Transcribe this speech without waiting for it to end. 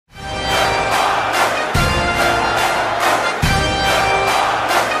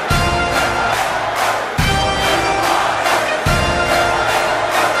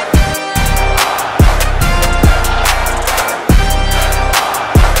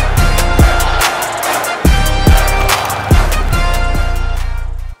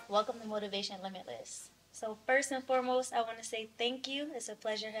Motivation Limitless. So first and foremost, I want to say thank you. It's a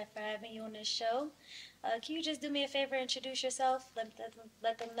pleasure for having you on this show. Can you just do me a favor, introduce yourself,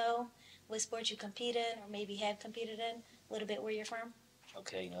 let them know what sport you compete in or maybe have competed in, a little bit where you're from?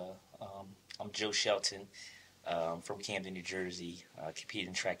 Okay, I'm Joe Shelton. I'm from Camden, New Jersey. Competed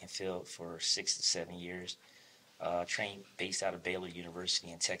in track and field for 6 to 7 years. Trained based out of Baylor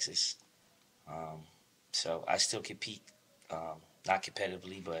University in Texas. Um, so I still compete, not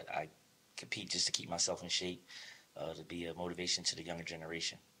competitively, but I compete just to keep myself in shape, to be a motivation to the younger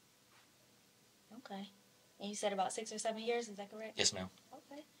generation. Okay. And you said about 6 or 7 years, is that correct? Yes, ma'am.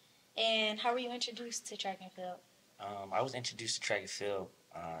 Okay. And how were you introduced to track and field? I was introduced to track and field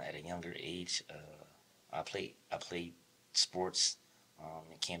at a younger age. I played sports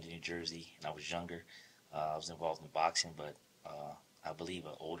in Camden, New Jersey, and I was younger. I was involved in boxing, but I believe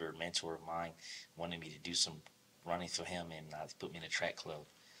an older mentor of mine wanted me to do some running for him, and put me in a track club.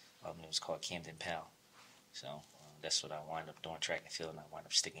 It was called Camden Pal. So that's what I wound up doing, track and field, and I wound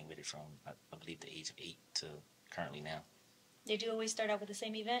up sticking with it from I believe the age of 8 to currently now. Did you always start out with the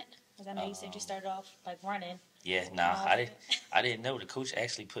same event? Because I know you said you Um, started off like running. Yeah, nah, I didn't know. The coach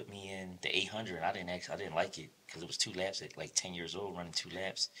actually put me in the 800. I didn't like it because it was 2 laps at like 10 years old, running 2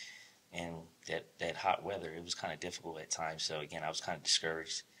 laps, and that hot weather. It was kind of difficult at times. So again, I was kind of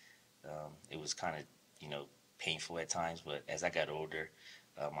discouraged. It was kind of painful at times. But as I got older,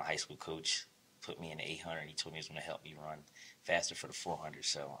 my high school coach put me in the 800. He told me he was going to help me run faster for the 400.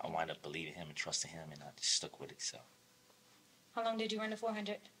 So I wound up believing him and trusting him, and I just stuck with it. So. How long did you run the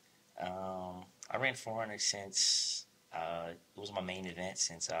 400? I ran 400 since it was my main event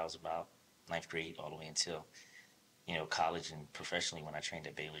since I was about ninth grade all the way until college and professionally when I trained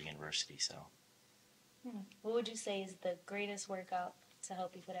at Baylor University. So What would you say is the greatest workout to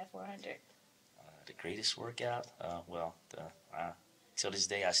help you for that 400? the greatest workout, till this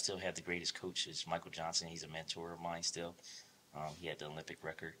day I still have the greatest coach. Is Michael Johnson. He's a mentor of mine still. He had the Olympic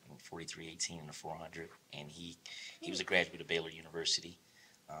record in 43:18 in the 400, and he was a graduate of Baylor University.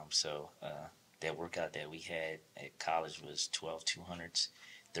 That workout that we had at college was 12 200s,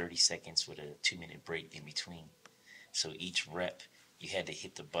 30 seconds with a 2 minute break in between. So each rep, you had to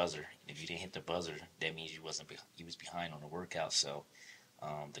hit the buzzer. If you didn't hit the buzzer, that means you was behind on the workout. So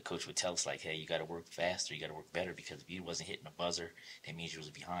the coach would tell us like, hey, you got to work faster, you got to work better because if you wasn't hitting the buzzer, that means you was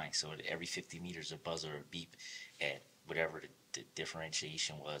behind. So at every 50 meters, a buzzer or beep at whatever the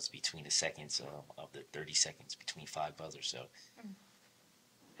differentiation was between the seconds of the 30 seconds between 5 buzzers. So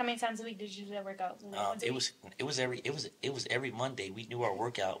How many times a week did you do that workout? Was it once a it week? was every Monday. We knew our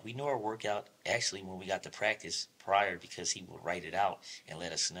workout. We knew our workout actually when we got to practice prior because he would write it out and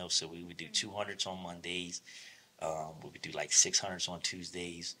let us know. So we would do 200s on Mondays. We would do like 600s on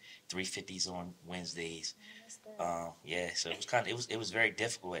Tuesdays, 350s on Wednesdays. I missed that. Yeah, so it was very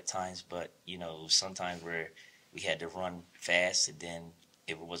difficult at times, but sometimes where we had to run fast, and then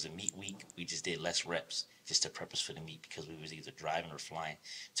if it was a meet week, we just did less reps just to prep us for the meet because we was either driving or flying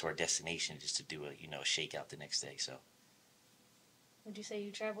to our destination just to do a shakeout the next day. So Would you say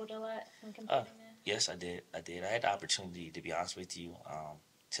you traveled a lot when uh, competing there? yes, I did. I had the opportunity to be honest with you.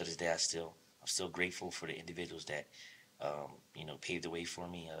 To this day, I'm still grateful for the individuals that paved the way for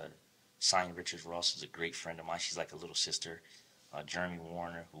me. Sign Richards Ross is a great friend of mine. She's like a little sister. Jeremy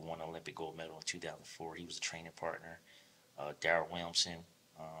Warner, who won an Olympic gold medal in 2004, he was a training partner. Darrell Williamson,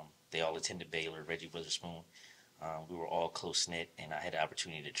 they all attended Baylor. Reggie Witherspoon. We were all close knit, and I had the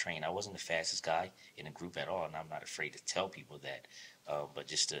opportunity to train. I wasn't the fastest guy in the group at all, and I'm not afraid to tell people that. But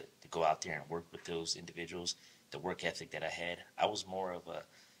just to go out there and work with those individuals, the work ethic that I had, I was more of a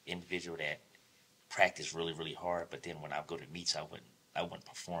individual that practiced really, really hard. But then when I go to meets, I wouldn't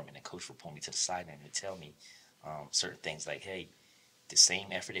perform, and the coach would pull me to the side and would tell me certain things like, "Hey, the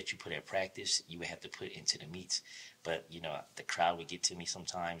same effort that you put at practice, you would have to put into the meets." But the crowd would get to me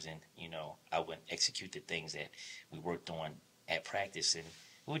sometimes, and I wouldn't execute the things that we worked on at practice, and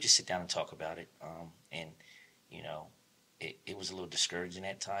we would just sit down and talk about it. And you know, it was a little discouraging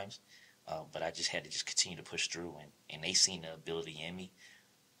at times, but I just had to just continue to push through, and they seen the ability in me,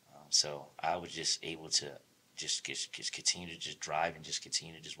 so I was just able to just continue to just drive and just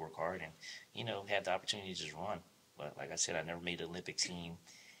continue to just work hard and have the opportunity to just run. But like I said, I never made the Olympic team,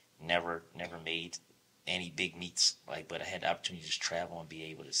 never made any big meets. But I had the opportunity to just travel and be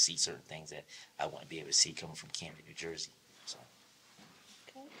able to see certain things that I wouldn't be able to see coming from Camden, New Jersey. So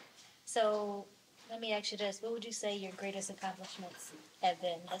Okay. So let me ask you this: what would you say your greatest accomplishments have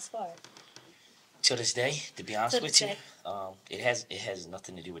been thus far? till this day, to be To honest this with you, day. it has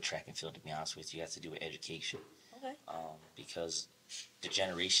nothing to do with track and field. To be honest with you, it has to do with education. Okay. Because the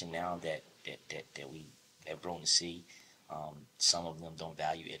generation now that we have grown to see, some of them don't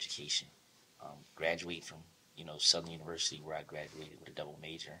value education. Graduate from, Southern University, where I graduated with a double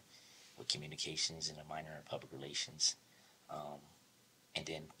major with communications and a minor in public relations. Um, and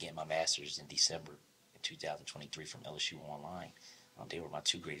then getting my master's in December in 2023 from LSU Online. They were my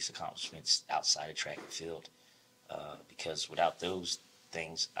two greatest accomplishments outside of track and field. Because without those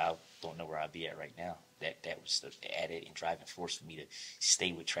things, I don't know where I'd be at right now. That was the added and driving force for me to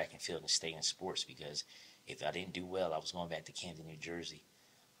stay with track and field and stay in sports. Because if I didn't do well, I was going back to Camden, New Jersey.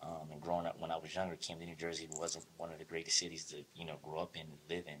 And growing up when I was younger, Camden, New Jersey wasn't one of the greatest cities to grow up in and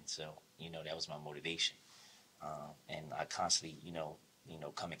live in. So that was my motivation. And I constantly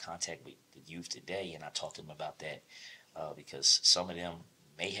come in contact with the youth today, and I talk to them about that because some of them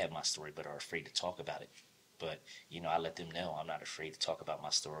may have my story but are afraid to talk about it. But I let them know I'm not afraid to talk about my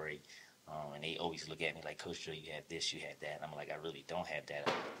story. And they always look at me like, Coach Joe, you have this, you have that. And I'm like, I really don't have that.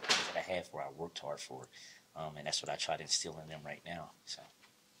 Things that I have where I worked hard for. And that's what I try to instill in them right now. So.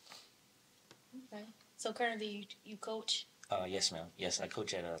 Okay. So currently you coach? Yes, ma'am. Yes, I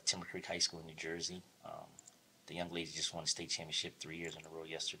coach at Timber Creek High School in New Jersey. The young lady just won a state championship 3 years in a row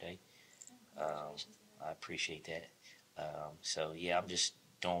yesterday. I appreciate that. So yeah, I'm just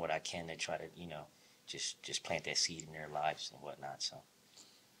doing what I can to try to, just plant that seed in their lives and whatnot. So.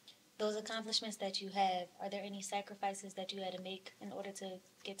 Those accomplishments that you have, are there any sacrifices that you had to make in order to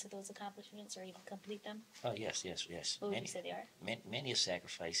get to those accomplishments or even complete them? Oh yes, yes, yes. What would you say they are? Many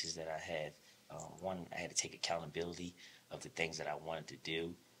sacrifices that I have. One, I had to take accountability of the things that I wanted to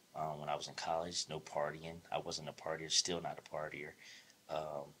do. When I was in college, no partying. I wasn't a partier, still not a partier.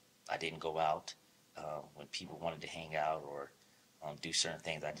 I didn't go out when people wanted to hang out or do certain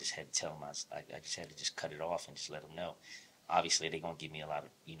things. I just had to tell them. I just had to just cut it off and just let them know. Obviously, they're gonna give me a lot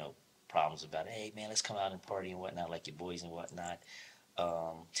of problems about, hey man, let's come out and party and whatnot, like your boys and whatnot.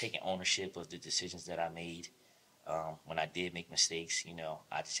 Taking ownership of the decisions that I made. When I did make mistakes,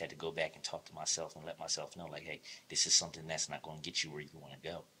 I just had to go back and talk to myself and let myself know, like, hey, this is something that's not going to get you where you want to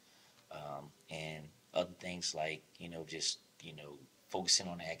go. And other things like, just, focusing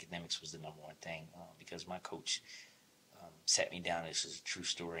on the academics was the number one thing because my coach sat me down. This is a true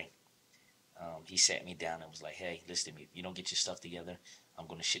story. He sat me down and was like, hey, listen to me. If you don't get your stuff together, I'm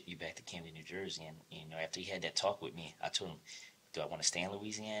going to ship you back to Camden, New Jersey. And, after he had that talk with me, I told him, do I want to stay in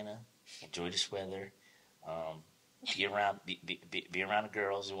Louisiana, enjoy this weather, be around the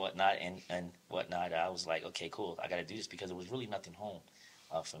girls and whatnot and whatnot. I was like, okay, cool. I got to do this because there was really nothing home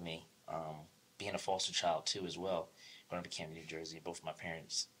for me. Being a foster child too as well, growing up in Camden, New Jersey, both my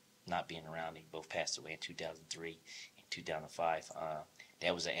parents not being around, they both passed away in 2003 and 2005.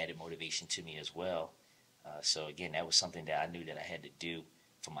 That was an added motivation to me as well. So again, that was something that I knew that I had to do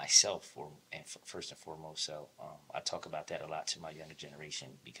for myself, first and foremost. So I talk about that a lot to my younger generation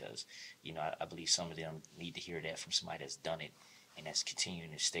because, I believe some of them need to hear that from somebody that's done it and that's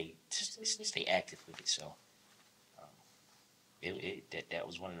continuing to stay active with it. So that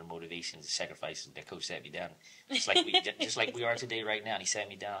was one of the motivations, the sacrifices that Coach sat me down, just like we are today right now. And he sat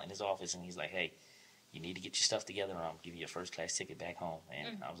me down in his office and he's like, "Hey, you need to get your stuff together, or I'm gonna give you a first class ticket back home."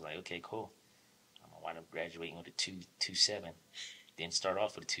 And I was like, "Okay, cool." I'm gonna wind up graduating with a 2.27. Didn't start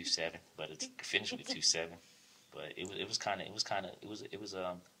off with a 2.7, but it finished with a 2.7. But it was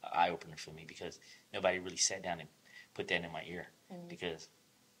an eye opener for me because nobody really sat down and put that in my ear. Because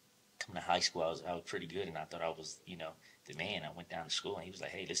coming to high school, I was pretty good, and I thought I was the man. I went down to school, and he was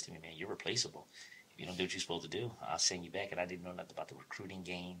like, "Hey, listen to me, man. You're replaceable. If you don't do what you're supposed to do, I'll send you back." And I didn't know nothing about the recruiting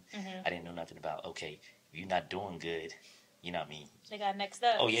game. I didn't know nothing about, okay, if you're not doing good, you know what I mean? They got next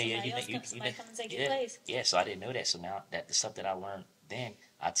up. Oh yeah, yeah. Somebody come and take your place. Yeah, so I didn't know that. So now that the stuff that I learned then,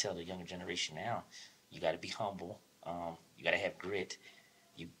 I tell the younger generation now, you got to be humble. You got to have grit.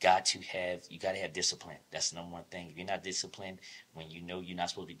 You got to have discipline. That's the number one thing. If you're not disciplined, when you know you're not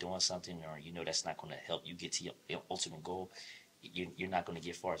supposed to be doing something, or that's not going to help you get to your ultimate goal, you're not going to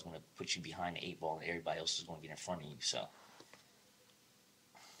get far. It's going to put you behind the 8 ball, and everybody else is going to get in front of you. So.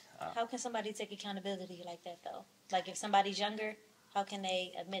 How can somebody take accountability like that, though? Like, if somebody's younger, how can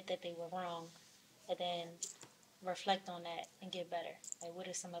they admit that they were wrong and then reflect on that and get better? Like, what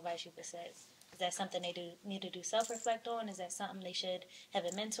is some advice you would say? Is that something they need to do self-reflect on? Is that something they should have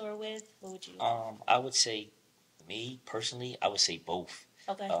a mentor with? What would you? I would say, me personally, I would say both.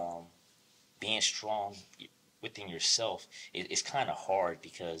 Okay. Being strong within yourself is kind of hard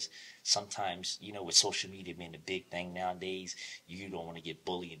because sometimes, with social media being the big thing nowadays, you don't want to get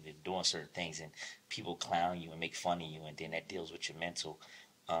bullied into doing certain things, and people clown you and make fun of you, and then that deals with your mental.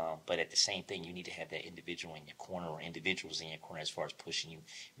 But at the same thing, you need to have that individual in your corner or individuals in your corner as far as pushing you,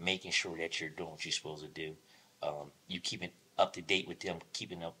 making sure that you're doing what you're supposed to do. You keeping up to date with them,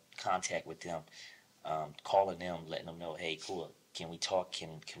 keeping up contact with them, calling them, letting them know, hey, cool, Can we talk?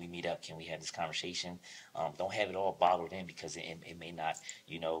 Can we meet up? Can we have this conversation? Don't have it all bottled in because it may not,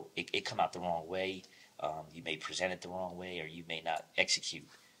 it come out the wrong way. You may present it the wrong way, or you may not execute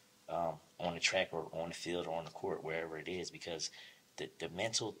on the track or on the field or on the court, wherever it is, because the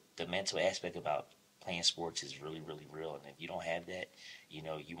mental aspect about playing sports is really really real, and if you don't have that,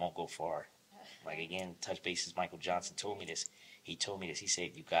 you won't go far. Like again, touch bases. Michael Johnson told me this. He told me this. He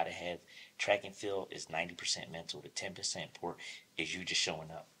said you got to have track and field is 90% mental. The 10% part is you just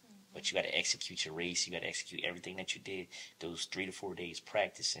showing up. But you got to execute your race. You got to execute everything that you did those 3 to 4 days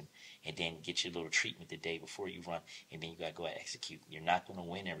practicing, and then get your little treatment the day before you run, and then you got to go out and execute. You're not going to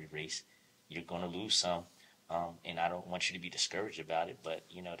win every race. You're going to lose some, and I don't want you to be discouraged about it. But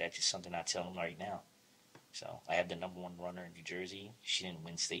that's just something I tell them right now. So I have the number one runner in New Jersey. She didn't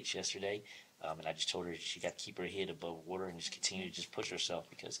win states yesterday. And I just told her she got to keep her head above water and just continue to just push herself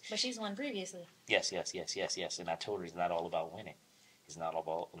because. But she's won previously. Yes. And I told her it's not all about winning. It's not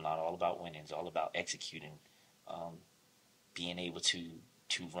all about winning. It's all about executing, being able to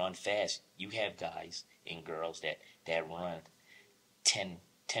run fast. You have guys and girls that run 10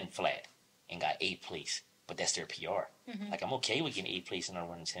 flat and got 8th place, but that's their PR. Mm-hmm. Like I'm okay with getting 8th place and I'm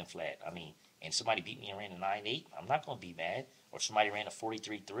running 10 flat. I mean, and somebody beat me and ran a 9.8, I'm not gonna be mad. Or somebody ran a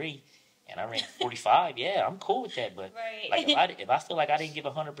 43.3 and I ran 45. Yeah, I'm cool with that. But right. like if I feel like I didn't give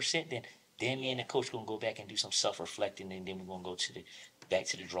 100%, then me and the coach gonna go back and do some self-reflecting, and then we're gonna go back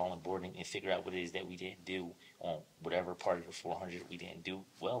to the drawing board and figure out what it is that we didn't do on whatever part of the 400 we didn't do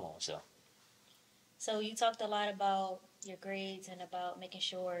well on. So you talked a lot about your grades and about making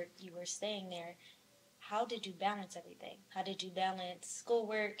sure you were staying there. How did you balance everything? How did you balance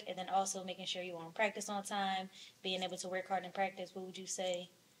schoolwork and then also making sure you were on practice on time, being able to work hard in practice? What would you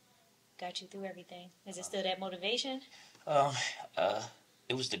say got you through everything? Is it still that motivation? Um,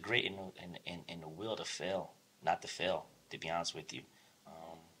 it was the grit and the will to fail, not to fail. To be honest with you,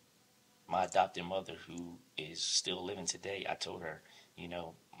 my adopted mother, who is still living today, I told her,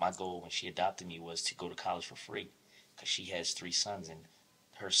 my goal when she adopted me was to go to college for free, because she has 3 sons, and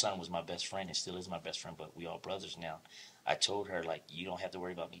her son was my best friend and still is my best friend, but we all brothers now. I told her, like, you don't have to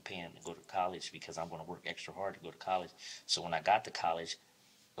worry about me paying to go to college because I'm going to work extra hard to go to college. So when I got to college,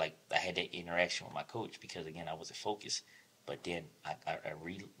 like, I had that interaction with my coach because, again, I wasn't focused. But then I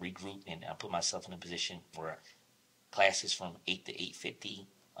regrouped and I put myself in a position where classes from 8 to 8:50,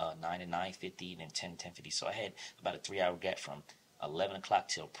 9 to 9:50, and then 10 to 10:50. So I had about a 3-hour gap from 11 o'clock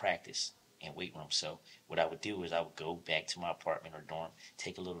till practice and weight room. So what I would do is I would go back to my apartment or dorm,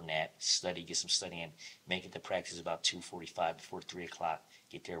 take a little nap, study, get some study in, make it to practice about 2:45 before 3 o'clock,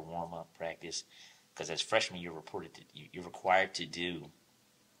 get there, warm up, practice. Because as freshmen, you're required to do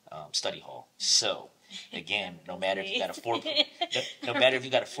study hall. So again, no matter if you got a 4, no matter if you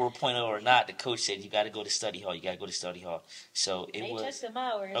got a 4.0 or not, the coach said you got to go to study hall. You got to go to study hall. So it They was. check them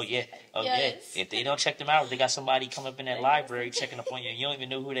hours. Oh yeah, Yes. yeah. If they don't check them out, they got somebody come up in that library checking up on you, and you don't even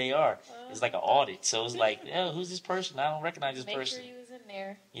know who they are. It's like an audit. So it's like, who's this person? I don't recognize this Make person. sure you was in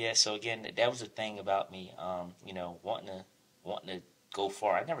there. Yeah. So again, that was the thing about me. Wanting to go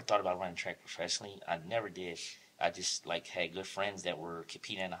far. I never thought about running track professionally. I never did. I just had good friends that were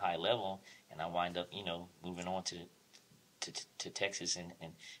competing at a high level, and I wind up moving on to Texas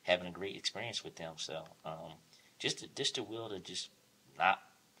and having a great experience with them. So just the will to just not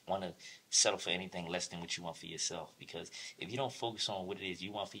want to settle for anything less than what you want for yourself. Because if you don't focus on what it is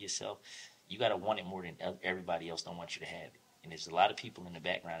you want for yourself, you got to want it more than everybody else don't want you to have it. And there's a lot of people in the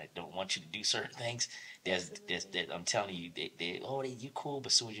background that don't want you to do certain things. I'm telling you, you cool, but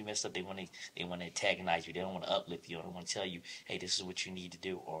as soon as you mess up, they want to antagonize you. They don't want to uplift you. They don't want to tell you, hey, this is what you need to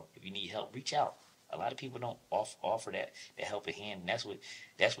do, or if you need help, reach out. A lot of people don't offer that helping hand, and that's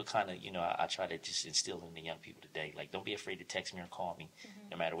what kind of I try to just instill in the young people today. Like, don't be afraid to text me or call me,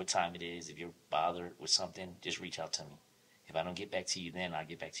 no matter what time it is. If you're bothered with something, just reach out to me. If I don't get back to you then, I'll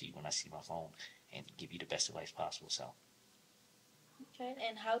get back to you when I see my phone and give you the best advice possible. So. Okay.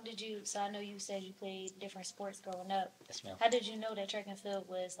 And how did you? So I know you said you played different sports growing up. Yes, ma'am. How did you know that track and field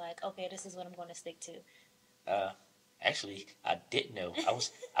was like, okay, this is what I'm going to stick to? Actually, I didn't know.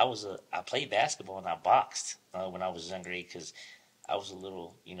 I played basketball and I boxed when I was younger because I was a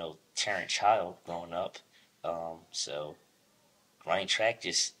little, terrant child growing up. So running track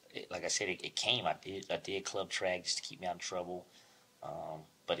like I said, it came. I did club track just to keep me out of trouble.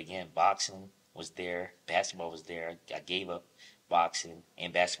 But again, boxing was there, basketball was there. I gave up boxing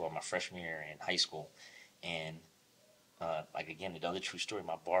and basketball my freshman year in high school, and again, another true story.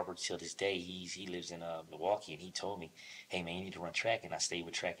 My barber till this day, he lives in Milwaukee, and he told me, "Hey man, you need to run track." And I stayed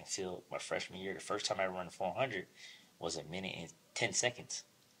with track and field my freshman year. The first time I ever run the 400 was a minute and 10 seconds.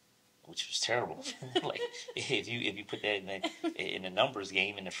 which was terrible. Like if you put that in the numbers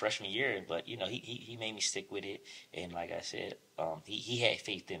game in the freshman year, but he made me stick with it, and like I said, he had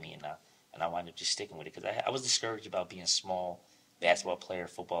faith in me, and I wound up just sticking with it because I was discouraged about being small, basketball player,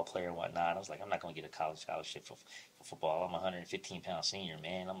 football player, and whatnot. I was like, I'm not going to get a college scholarship for football. I'm a 115-pound senior,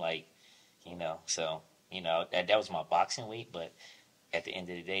 man. I'm like, so that was my boxing weight, but at the end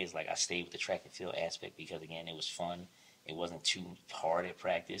of the day, it's like I stayed with the track and field aspect because again, it was fun. It wasn't too hard at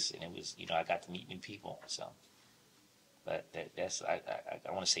practice, and it was I got to meet new people. So, but that's I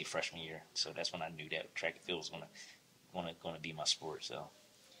want to say freshman year. So that's when I knew that track and field was gonna be my sport. So.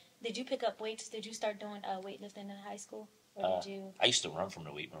 Did you pick up weights? Did you start doing weightlifting in high school, or did you? I used to run from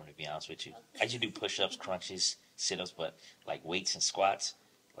the weight room, to be honest with you. I used to do push-ups, crunches, sit-ups, but like weights and squats,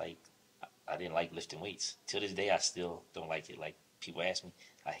 like I didn't like lifting weights. Till this day, I still don't like it. Like people ask me,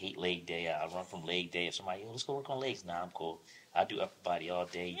 I hate leg day. I run from leg day. If somebody, let's go work on legs. Nah, I'm cool. I do upper body all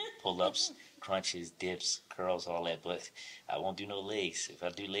day, pull-ups, crunches, dips, curls, all that. But I won't do no legs. If I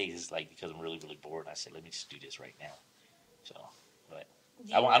do legs, it's like because I'm really, really bored. I said, let me just do this right now. So, but.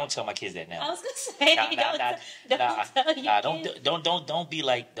 Yeah. I don't tell my kids that now. I was gonna say, don't be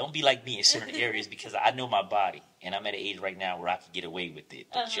like me in certain areas because I know my body and I'm at an age right now where I can get away with it.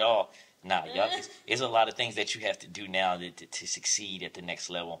 But y'all, there's a lot of things that you have to do now to succeed at the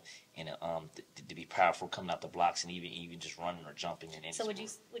next level and to be powerful coming out the blocks and even just running or jumping. So would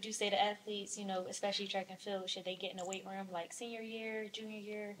you say to athletes, especially track and field, should they get in a weight room like senior year, junior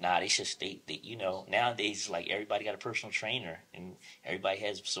year? Nah, they should stay. Nowadays, like everybody got a personal trainer and everybody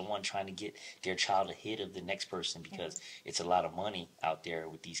has someone trying to get their child ahead of the next person because it's a lot of money out there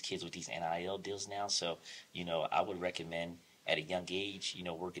with these kids with these NIL deals now. So, I would recommend at a young age,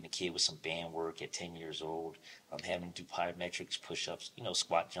 working a kid with some band work at 10 years old, having to do plyometrics, push-ups,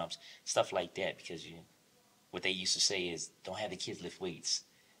 squat jumps, stuff like that. Because what they used to say is don't have the kids lift weights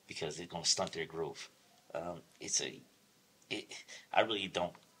because it's going to stunt their growth. I really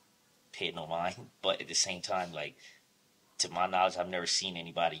don't pay it no mind. But at the same time, like, to my knowledge, I've never seen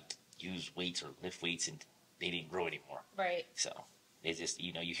anybody use weights or lift weights and they didn't grow anymore. Right. So it's just,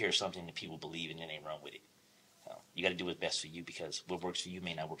 you hear something that people believe and then they run with it. You got to do what's best for you because what works for you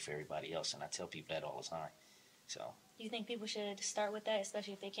may not work for everybody else, and I tell people that all the time. So. Do you think people should start with that,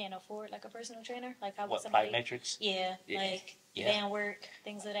 especially if they can't afford like a personal trainer? Like how what somebody? Plyometrics? Yeah, like band work,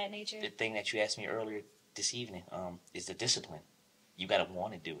 things of that nature. The thing that you asked me earlier this evening is the discipline. You got to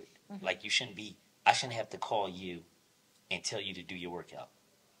want to do it. Mm-hmm. Like I shouldn't have to call you and tell you to do your workout.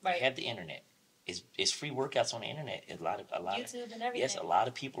 Right. You have the internet. It's free workouts on the internet. A lot YouTube and everything. Yes, a lot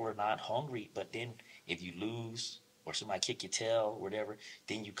of people are not hungry, but then if you lose or somebody kick your tail or whatever,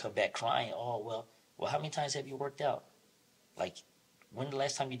 then you come back crying. Oh well, how many times have you worked out? Like, when the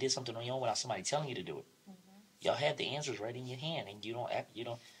last time you did something on your own without somebody telling you to do it? Mm-hmm. Y'all have the answers right in your hand, and you don't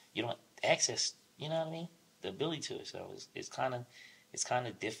access. You know what I mean? The ability to it. So it's kind of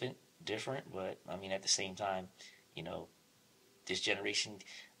different. But I mean, at the same time, this generation.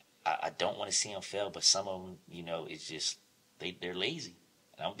 I don't want to see them fail, but some of them, it's just they're lazy.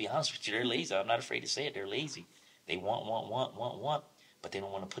 And I'm gonna be honest with you, they're lazy. I'm not afraid to say it. They're lazy. They want, but they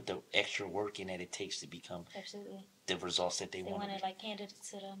don't want to put the extra work in that it takes to become absolutely the results that they want. They want it like handed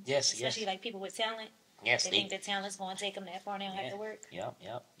to them. Yes, especially like people with talent. Yes, they think that talent's going to take them that far. They don't have to work. Yep.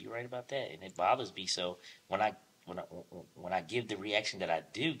 You're right about that, and it bothers me. So when I give the reaction that I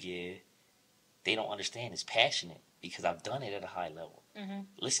do give, they don't understand. It's passionate because I've done it at a high level. Mm-hmm.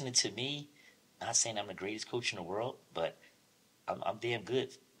 Listening to me, not saying I'm the greatest coach in the world, but I'm damn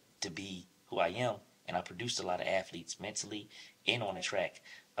good to be who I am, and I produced a lot of athletes mentally and on the track.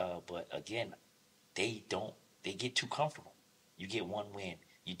 But again, they get too comfortable. You get one win,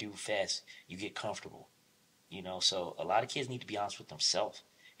 you do fast, you get comfortable. So a lot of kids need to be honest with themselves,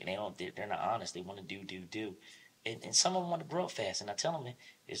 and they're not honest. They want to do. And some of them want to grow up fast, and I tell them,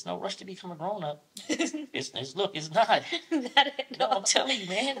 there's no rush to become a grown up. It's not. Not at all. I'm telling you,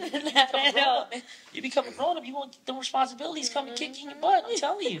 man. You become a grown up, you won't get the responsibilities coming kicking your butt. I'm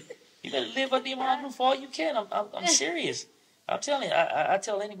telling you, you better live under your mom roof all you can. I'm serious. I'm telling you. I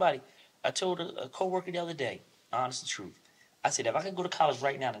tell anybody. I told a coworker the other day, honest and truth. I said if I could go to college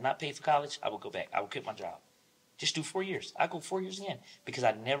right now and not pay for college, I would go back. I would quit my job. Just do 4 years. I go 4 years again because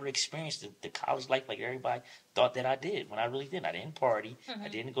I never experienced the college life like everybody thought that I did when I really didn't. I didn't party. Mm-hmm. I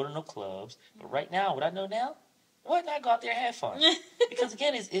didn't go to no clubs. But right now, what I know now, I go out there and have fun. Because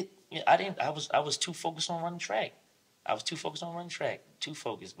again, I was too focused on running track. I was too focused on running track, too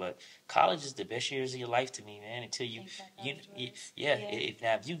focused. But college is the best years of your life to me, man. Until yeah.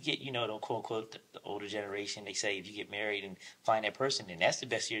 Now if you get, the quote unquote the older generation, they say if you get married and find that person, then that's the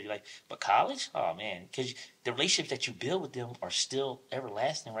best year of your life. But college, oh man, because the relationships that you build with them are still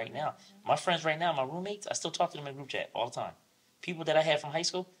everlasting right now. My friends right now, my roommates, I still talk to them in group chat all the time. People that I had from high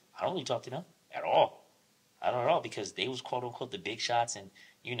school, I don't really talk to them at all. I don't at all because they was quote unquote the big shots, and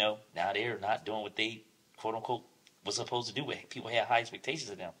now they're not doing what they quote unquote was supposed to do. With people had high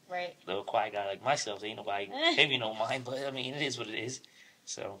expectations of them. Right. Little quiet guy like myself, ain't nobody heavy no mind, but I mean it is what it is.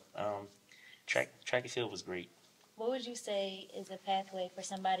 So track and field was great. What would you say is a pathway for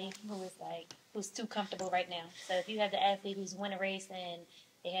somebody who's too comfortable right now? So if you have the athlete who's won a race and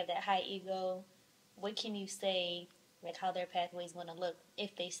they have that high ego, what can you say like how their pathway is going to look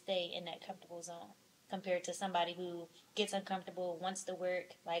if they stay in that comfortable zone compared to somebody who gets uncomfortable, wants to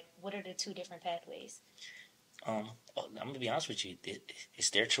work? Like, what are the two different pathways? I'm gonna be honest with you.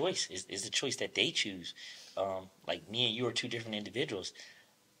 It's their choice. It's the choice that they choose. Like me and you are two different individuals.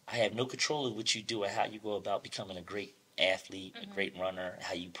 I have no control of what you do or how you go about becoming a great athlete, a great runner,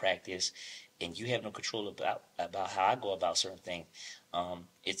 how you practice, and you have no control about how I go about certain things.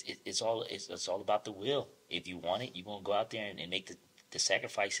 It's all about the will. If you want it, you're gonna go out there and make the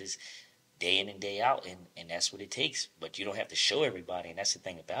sacrifices day in and day out, and that's what it takes. But you don't have to show everybody, and that's the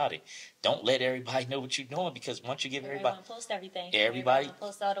thing about it. Don't let everybody know what you're doing, because once you give everybody post everything, everybody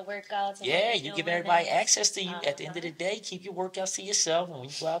post all the workouts. Yeah, you give everybody access to you. At the end of the day, keep your workouts to yourself. And when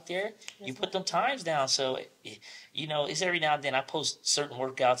you go out there, you put them times down. So, it's every now and then I post certain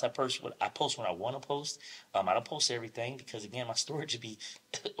workouts. I post when I want to post. I don't post everything because again, my storage would be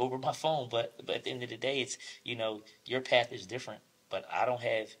over my phone. But at the end of the day, it's your path is different. But I don't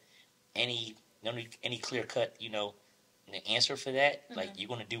have any clear cut the answer for that. Like, you're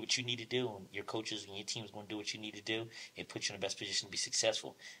going to do what you need to do, and your coaches and your team is going to do what you need to do and put you in the best position to be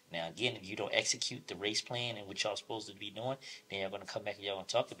successful. Now again, if you don't execute the race plan and what y'all supposed to be doing, then you're going to come back and y'all going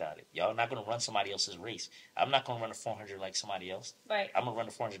to talk about it. Y'all not going to run somebody else's race. I'm not going to run a 400 like somebody else. Right. I'm going to run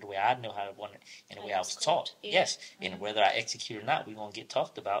the 400 the way I know how to run it and the way I was taught. Yeah. Yes. And whether I execute or not, we're going to get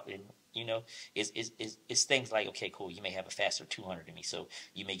talked about. And it's things like, okay, cool, you may have a faster 200 than me, so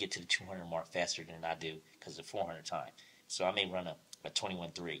you may get to the 200 mark faster than I do because of the 400 time. So I may run a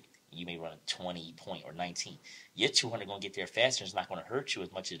 21.3. You may run a 20 point or 19. Your 200 going to get there faster. It's not going to hurt you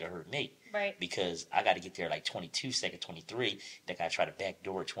as much as it hurt me. Right. Because I got to get there like 22 second, 23. Then I try to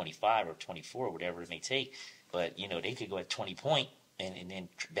backdoor 25 or 24, whatever it may take. But, they could go at 20 point and then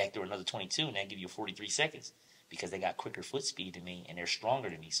backdoor another 22 and then give you 43 seconds because they got quicker foot speed than me and they're stronger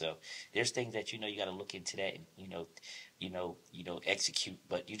than me. So there's things that, you got to look into that and, execute.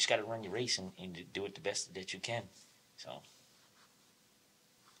 But you just got to run your race and do it the best that you can. So.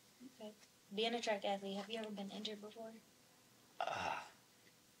 Okay. Being a track athlete, have you ever been injured before?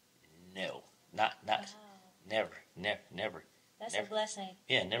 No, not wow. Never. That's never. A blessing.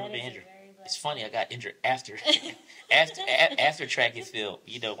 Yeah, never been injured. It's funny, I got injured after after track and field.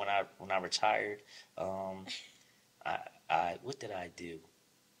 When I retired, I what did I do?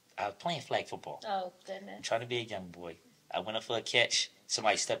 I was playing flag football. Oh goodness! I'm trying to be a young boy. I went up for a catch.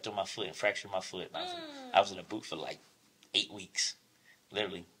 Somebody stepped on my foot and fractured my foot. I was in a boot for like 8 weeks.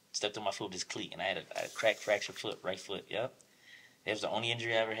 Literally stepped on my foot with this cleat, and I had a cracked, fractured foot, right foot. Yep, that was the only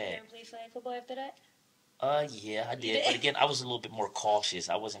injury I ever had. You ever play flag football after that? Yeah, I did. But again, I was a little bit more cautious.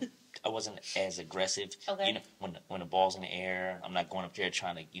 I wasn't as aggressive. Okay. When the ball's in the air, I'm not going up there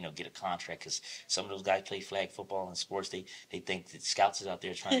trying to get a contract, because some of those guys play flag football in sports. They think that scouts is out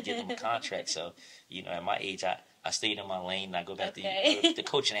there trying to get them a contract. So at my age, I stayed in my lane, and I go back to the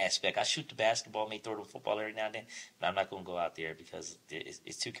coaching aspect. I shoot the basketball, may throw the football every now and then, but I'm not going to go out there because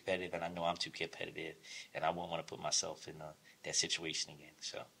it's too competitive, and I know I'm too competitive, and I won't want to put myself in that situation again.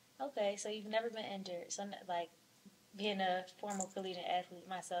 So. Okay, so you've never been injured. So, like, being a former collegiate athlete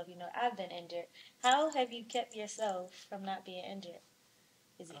myself, I've been injured. How have you kept yourself from not being injured?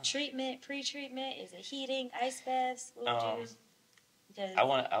 Is it treatment, pre-treatment? Is it heating, ice baths? What would you? I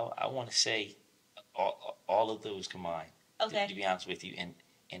want to say all of those combined. Okay. To be honest with you, and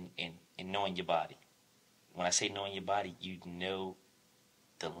knowing your body. When I say knowing your body, you know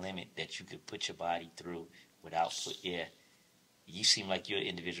the limit that you could put your body through without You seem like you're an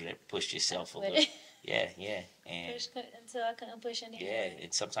individual that pushed yourself a little. Yeah. And pushed until I couldn't push anymore. Yeah,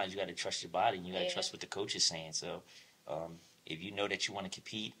 and sometimes you got to trust your body, and you got to trust what the coach is saying. So, if you know that you want to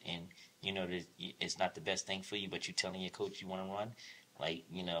compete, and you know that it's not the best thing for you, but you're telling your coach you want to run, like,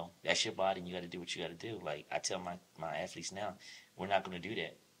 that's your body, and you got to do what you got to do. Like, I tell my athletes now, we're not going to do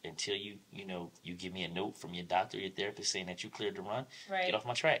that. until you give me a note from your doctor, your therapist saying that you cleared to run, Right. get off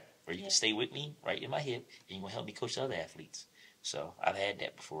my track, or you Yeah. can stay with me right in my hip, and you will help me coach the other athletes. So I've had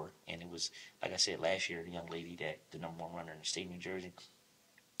that before, and it was like I said last year. The young lady that the #1 runner in the state of New Jersey,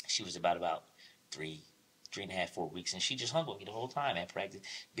 she was about 3.5, 4 weeks, and she just hung with me the whole time at practice,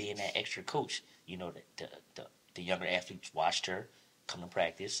 being that extra coach. The younger athletes watched her come to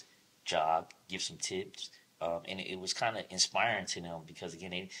practice, jog, give some tips, and it was kind of inspiring to them because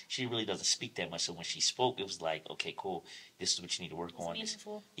again, she really doesn't speak that much. So when she spoke, it was like, okay, cool, this is what you need to work It's on.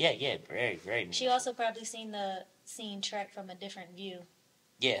 meaningful. Yeah, very, very meaningful. She also probably seen track from a different view.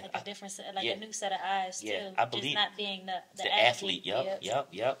 Yeah, like a different, a new set of eyes too. I believe just not being the athlete. Yep.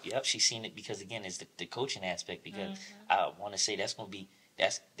 Yep. She's seen it because again, it's the coaching aspect. Because I want to say that's going to be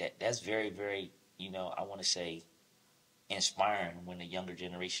that's very, very I want to say inspiring when the younger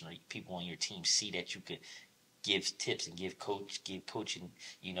generation or people on your team see that you could give tips and give coaching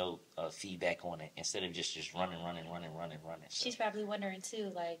feedback on it instead of just running. So. She's probably wondering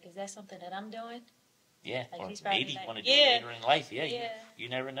too, like, is that something that I'm doing? Yeah, like or maybe want to do it later in life. Yeah, yeah. You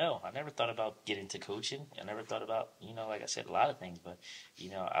never know. I never thought about getting into coaching. I never thought about, like I said, a lot of things. But,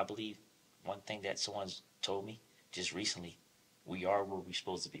 I believe one thing that someone's told me just recently, we are where we're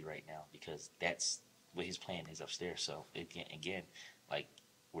supposed to be right now because that's what his plan is upstairs. So, again, like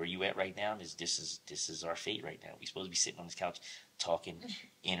where you at right now, this is our fate right now. We're supposed to be sitting on this couch talking,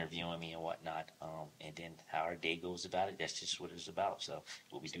 interviewing me and whatnot. And then how our day goes about it, that's just what it's about. So,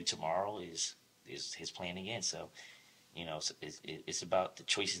 what we do tomorrow is his plan again. So, it's about the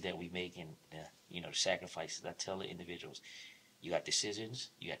choices that we make and, the sacrifices. I tell the individuals, you got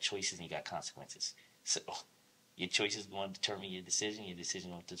decisions, you got choices, and you got consequences. So your choices going to determine your decision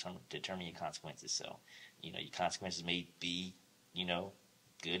going to determine your consequences. So, your consequences may be,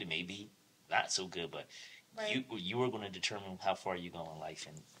 good, it may be not so good, but right. you are going to determine how far you go in life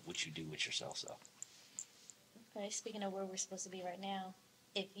and what you do with yourself. So. Okay, speaking of where we're supposed to be right now,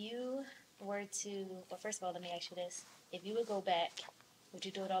 if you were to, well, first of all, let me ask you this. If you would go back, would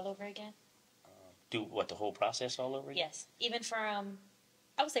you do it all over again? Do what, the whole process all over again? Yes. Even from,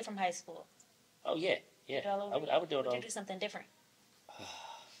 I would say from high school. Oh, yeah. I would do it all. Would you do something different?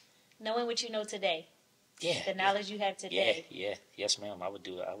 Knowing what you know today. Yeah. The knowledge you have today. Yeah. Yes, ma'am. I would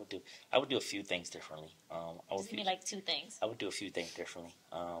do a few things differently. Just give me like 2 things. I would do a few things differently.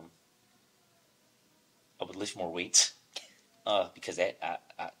 I would lift more weights. Because that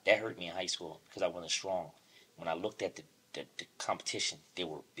hurt me in high school because I wasn't strong. When I looked at the competition, they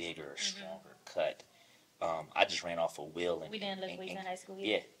were bigger, stronger, cut. I just ran off of will. We didn't lift weights in high school either.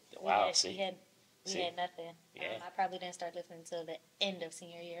 Yeah. Wow. See? We had nothing. Yeah. I probably didn't start lifting until the end of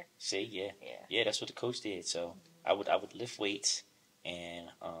senior year. See, yeah. That's what the coach did. So I would lift weights, and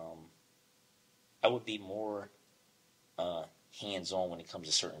I would be more hands on when it comes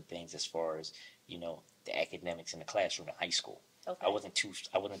to certain things, as far as the academics in the classroom in high school. Okay. I wasn't too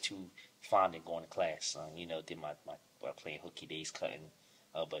fond of going to class. Did my playing hooky days, cutting.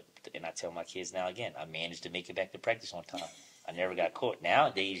 And I tell my kids now again, I managed to make it back to practice on time. I never got caught.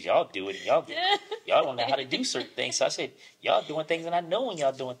 Nowadays, y'all do it, and y'all don't know how to do certain things. So I said, y'all doing things, and I know when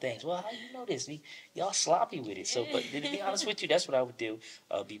y'all doing things. Well, how you know this? Y'all sloppy with it. So, but to be honest with you, that's what I would do.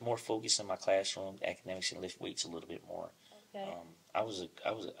 Be more focused in my classroom, academics, and lift weights a little bit more. Okay. I was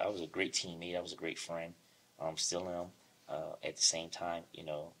a great teammate. I was a great friend. Still am. At the same time,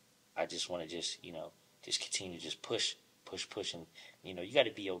 I just want to just continue to just push, and you got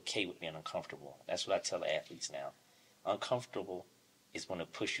to be okay with being uncomfortable. That's what I tell the athletes now. Uncomfortable is going to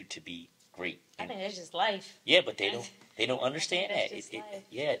push you to be great. I think that's just life. Yeah, but they don't understand that.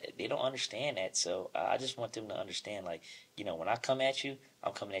 They don't understand that. So I just want them to understand, like, when I come at you,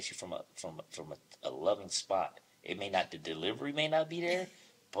 I'm coming at you from a loving spot. The delivery may not be there,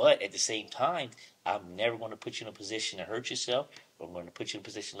 but at the same time, I'm never going to put you in a position to hurt yourself, or I'm going to put you in a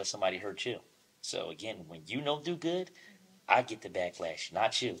position to let somebody hurt you. So again, when you don't do good, I get the backlash,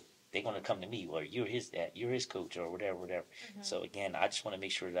 not you. They're going to come to me, or you're his coach, or whatever. So again, I just want to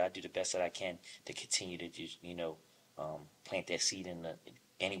make sure that I do the best that I can to continue to just, plant that seed in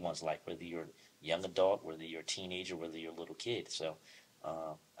anyone's life, whether you're a young adult, whether you're a teenager, whether you're a little kid. So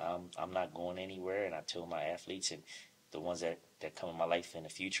I'm not going anywhere, and I tell my athletes and the ones that come in my life in the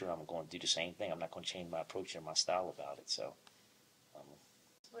future, I'm going to do the same thing. I'm not going to change my approach and my style about it. So.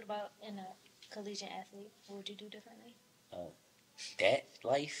 What about in a collegiate athlete? What would you do differently? That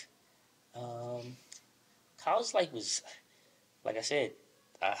life. College life was, like I said,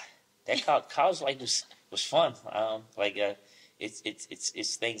 college life was fun.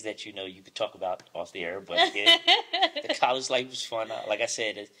 It's things that you could talk about off the air, but the college life was fun. Like I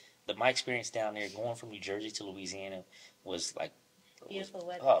said, my experience down there, going from New Jersey to Louisiana, was like Beautiful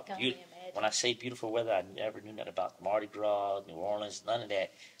weather. I Oh, can only beautiful. When imagine. I say beautiful weather, I never knew nothing about Mardi Gras, New Orleans, none of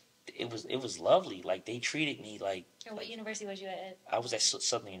that. It was lovely. Like they treated me And what like university was you at? I was at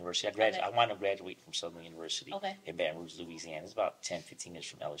Southern University. Okay. I wound up graduating from Southern University Okay. in Baton Rouge, Louisiana. It's about 10, 15 minutes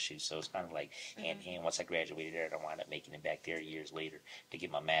from LSU, so it's kind of like hand in hand. Once I graduated there, I wound up making it back there years later to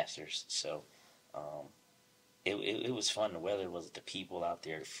get my master's. So um, it was fun. The weather was the people out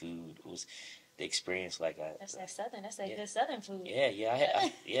there, the food. It was the experience. That's that southern. That's that Yeah. good southern food. Yeah,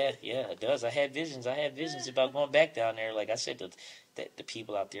 it does. I had visions. About going back down there. Like I said, the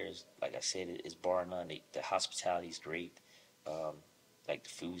people out there is, like I said, is bar none. The hospitality is great. Um, like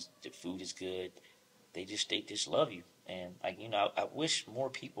the food is good. They just love you. And like I wish more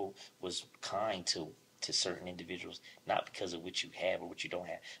people was kind to certain individuals, not because of what you have or what you don't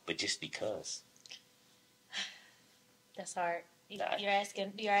have, but just because. That's hard. I, You're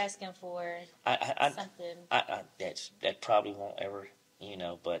asking. You're asking for I, something. that probably won't ever,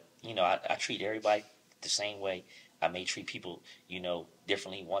 but I treat everybody the same way. I may treat people,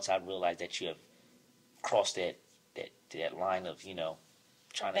 differently once I realize that you have crossed that line of,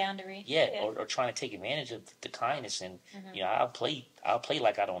 trying Boundary. to, yeah, or trying to take advantage of the kindness. And Mm-hmm. I'll play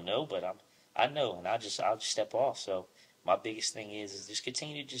like I don't know, but I know, and I'll just step off. So my biggest thing is just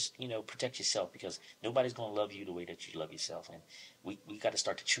continue to just protect yourself, because nobody's gonna love you the way that you love yourself. And we got to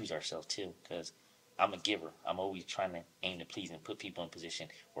start to choose ourselves too, because I'm a giver. I'm always trying to aim to please and put people in position,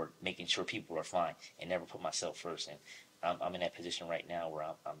 or making sure people are fine, and never put myself first. And I'm in that position right now where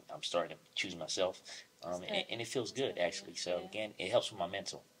I'm starting to choose myself, and it feels good actually. So Yeah. again, it helps with my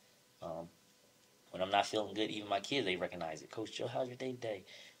mental. Um, when I'm not feeling good, even my kids, they recognize it. Coach Joe, how's your day today?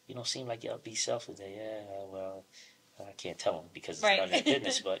 You don't seem like you'll be selfish today. Yeah, well, I can't tell them because it's Right. none of their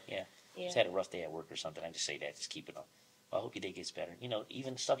business. But yeah, Yeah. just had a rough day at work or something. I just say that, just keep it on. Well, I hope your day gets better.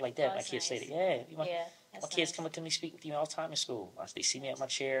 Even stuff like that. Oh, My that's kids say nice. that. Yeah, Yeah. my That's kids nice. come up to me, speak with me all the time in school. They see me at my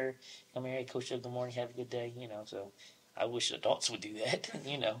chair. Come here, hey, Coach Joe, good morning, have a good day. So I wish adults would do that.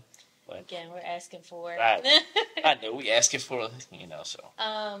 But Again, we're asking for. I know we asking for, so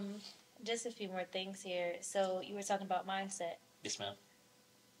Just a few more things here. So you were talking about mindset. yes, ma'am.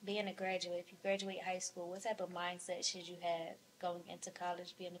 Being a graduate, if you graduate high school, what type of mindset should you have going into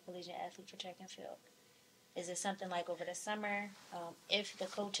college, being a collegiate athlete for track and field? Is it something like over the summer, if the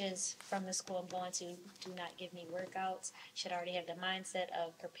coaches from the school I'm going to do not give me workouts, should I already have the mindset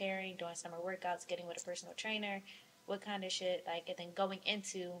of preparing, doing summer workouts, getting with a personal trainer? What kind of shit, and then going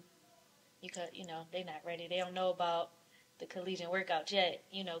into, they're not ready. They don't know about the collegiate workouts yet,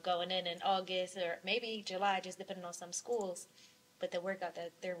 going in August or maybe July, just depending on some schools, but the workout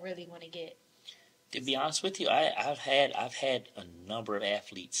that they really want to get. To be honest with you, I've had a number of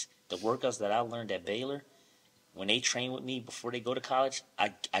athletes. The workouts that I learned at Baylor, when they train with me before they go to college, I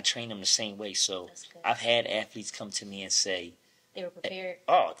train them the same way. So I've had athletes come to me and say, they were prepared.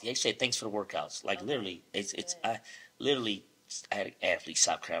 "Oh, they say thanks for the workouts." Like, okay. literally, I had athletes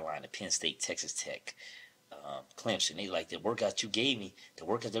South Carolina, Penn State, Texas Tech, Clemson. They like, the workouts you gave me, the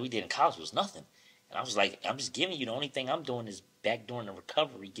workouts that we did in college was nothing. And I was like, I'm just giving you, the only thing I'm doing is backdooring the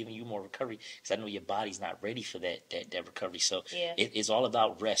recovery, giving you more recovery, because I know your body's not ready for that recovery. So yeah. It's all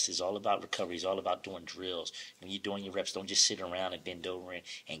about rest. It's all about recovery. It's all about doing drills. When you're doing your reps, don't just sit around and bend over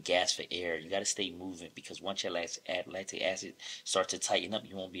and gasp for air. You got to stay moving, because once your lactic acid starts to tighten up,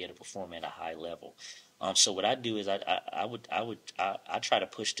 you won't be able to perform at a high level. So what I do is I try to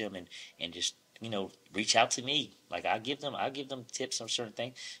push them and just reach out to me. Like I give them tips on certain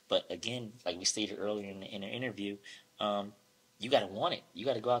things. But again, like we stated earlier in the interview, you got to want it. You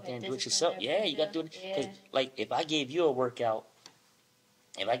got to go out there and do it yourself. Yeah, you got to do it. Because like if I gave you a workout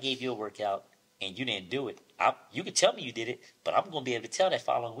and you didn't do it, you could tell me you did it, but I'm going to be able to tell that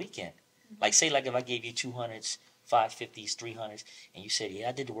following weekend. Mm-hmm. Like say like if I gave you 200s, 550s, 300s, and you said, yeah,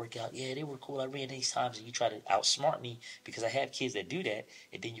 I did the workout. Yeah, they were cool. I ran these times, and you try to outsmart me because I have kids that do that,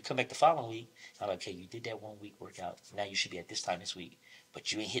 and then you come back the following week. I'm like, okay, you did that 1 week workout. Now you should be at this time this week,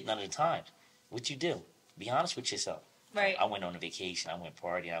 but you ain't hit none of the times. What you do? Be honest with yourself. Right. I went on a vacation. I went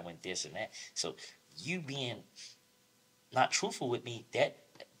partying. I went this and that. So you being not truthful with me,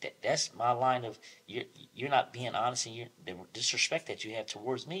 that's my line of you're not being honest, and the disrespect that you have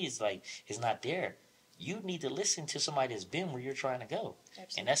towards me is not there. You need to listen to somebody that's been where you're trying to go.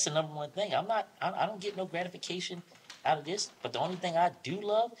 Absolutely. And that's the number one thing. I don't get no gratification out of this, but the only thing I do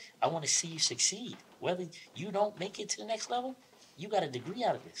love, I want to see you succeed. Whether you don't make it to the next level, you got a degree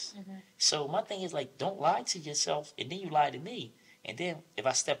out of this. Mm-hmm. So my thing is don't lie to yourself, and then you lie to me. And then if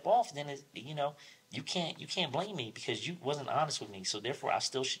I step off, then you can't blame me because you wasn't honest with me. So therefore, I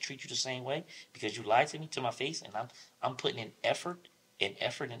still should treat you the same way because you lied to me to my face, and I'm putting in effort an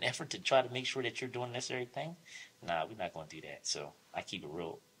effort to try to make sure that you're doing the necessary thing, nah, we're not going to do that. So I keep it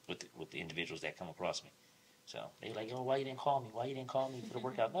real with the individuals that come across me. So they're like, "Oh, why you didn't call me? Why you didn't call me for the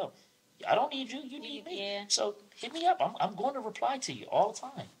workout?" No, I don't need you. You need me. Yeah. So hit me up. I'm going to reply to you all the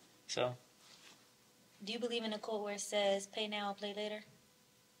time. So. Do you believe in a quote where it says, "Pay now, play later"?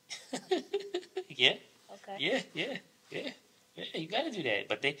 Yeah. Okay. Yeah. You got to do that.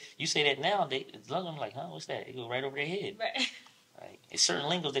 But you say that now, they look at them like, huh? What's that? It go right over their head. Right. Right. It's certain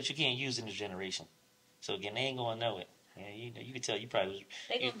lingo that you can't use in this generation. So again, they ain't gonna know it. Yeah, you can tell you probably was.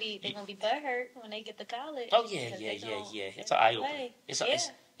 They're gonna be butthurt when they get to college. Oh yeah. It's an eye opener.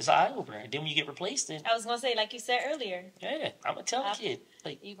 It's an eye opener. And then when you get replaced, then I was gonna say, like you said earlier. Yeah, I'm gonna tell the kid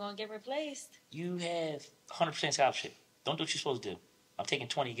like you're gonna get replaced. You have 100% scholarship. Don't do what you're supposed to do. I'm taking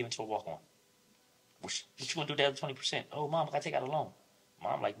 20, giving to a walk on. What you gonna do with the other 20%? Oh, mom, I gotta take out a loan.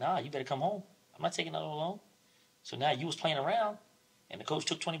 Mom, like, nah, you better come home. I'm not taking out a loan. So now you was playing around, and the coach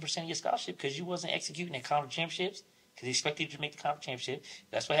took 20% of your scholarship because you wasn't executing at conference championships because he expected you to make the conference championship.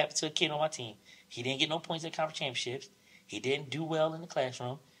 That's what happened to a kid on my team. He didn't get no points at conference championships. He didn't do well in the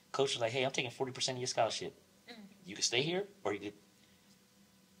classroom. Coach was like, hey, I'm taking 40% of your scholarship. You can stay here, or you could.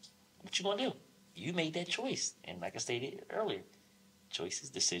 What you gonna do? You made that choice, and like I stated earlier, choices,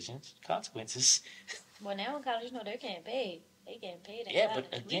 decisions, consequences. Well, now in college, they're getting paid. They getting paid. Yeah, but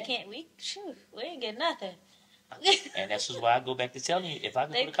again, we ain't getting nothing. And that's just why I go back to telling you, if I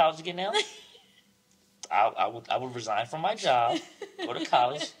could go to college again now, I would resign from my job, go to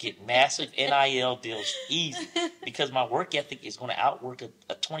college, get massive NIL deals easy, because my work ethic is going to outwork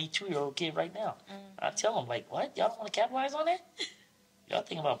a 22-year-old kid right now. I tell them, like, what? Y'all don't want to capitalize on that? Y'all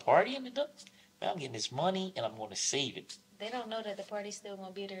think about partying and stuff? Man, I'm getting this money and I'm going to save it. They don't know that the party's still going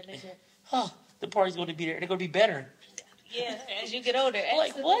to be there later. The party's going to be there. They're going to be better. Yeah, as you get older.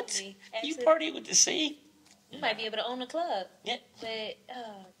 Like, what? Absolutely. You party with the same? You might be able to own a club. Yeah. But,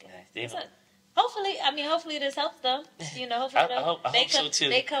 oh, God. Hopefully this helps them. Hopefully I hope so too.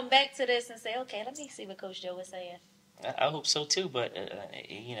 They come back to this and say, okay, let me see what Coach Joe was saying. I hope so too, but,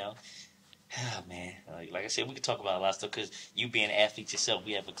 oh, man. Like I said, we could talk about a lot of stuff because you being an athlete yourself,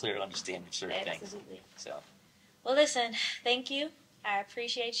 we have a clear understanding of certain things. Absolutely. So. Well, listen, thank you. I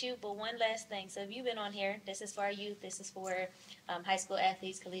appreciate you. But one last thing. So if you've been on here, this is for our youth. This is for high school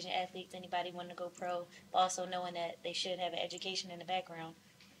athletes, collegiate athletes, anybody wanting to go pro, but also knowing that they should have an education in the background.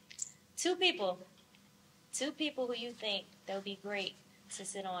 Two people who you think that would be great to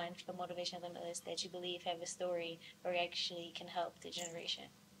sit on for Motivation Limitless that you believe have a story or actually can help the generation.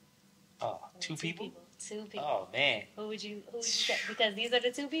 Oh, two people? Two people. Oh, man. Who would you say? Because these are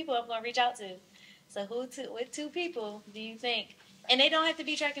the two people I'm going to reach out to. So what two people do you think? And they don't have to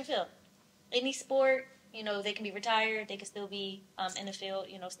be track and field. Any sport, they can be retired. They can still be in the field,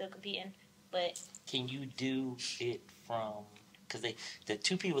 still competing. But can you do it from? Because the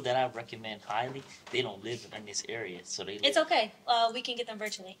two people that I recommend highly, they don't live in this area, so it's okay. We can get them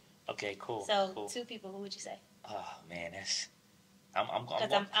virtually. Okay, cool. So cool. Two people. Who would you say? Oh man, that's. I'm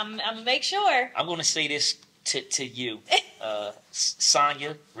gonna make sure. I'm gonna say this to you,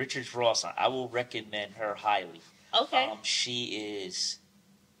 Sonia Richards Ross. I will recommend her highly. Okay. She is.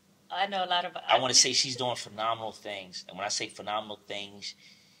 I know a lot about. I want to say she's doing phenomenal things, and when I say phenomenal things,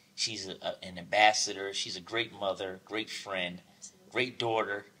 she's an ambassador. She's a great mother, great friend, great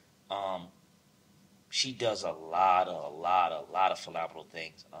daughter. She does a lot of phenomenal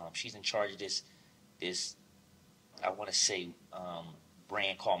things. She's in charge of this. I want to say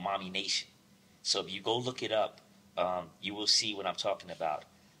brand called Mommy Nation. So if you go look it up, you will see what I'm talking about.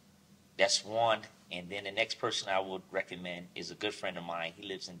 That's one. And then the next person I would recommend is a good friend of mine. He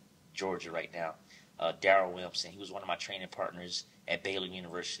lives in Georgia right now, Darryl Williamson. He was one of my training partners at Baylor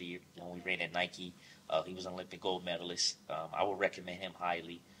University when we ran at Nike. He was an Olympic gold medalist. I would recommend him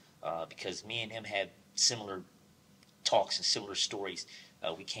highly because me and him had similar talks and similar stories.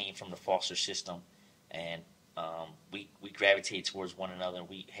 We came from the foster system, and we gravitated towards one another, and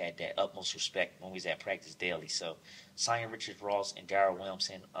we had that utmost respect when we was at practice daily. So Sonia Richards Ross and Darryl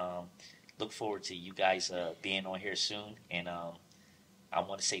Williamson, look forward to you guys being on here soon. And I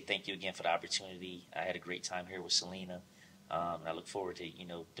want to say thank you again for the opportunity. I had a great time here with Selena. And I look forward to,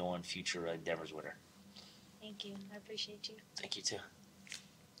 doing future endeavors with her. Thank you. I appreciate you. Thank you, too.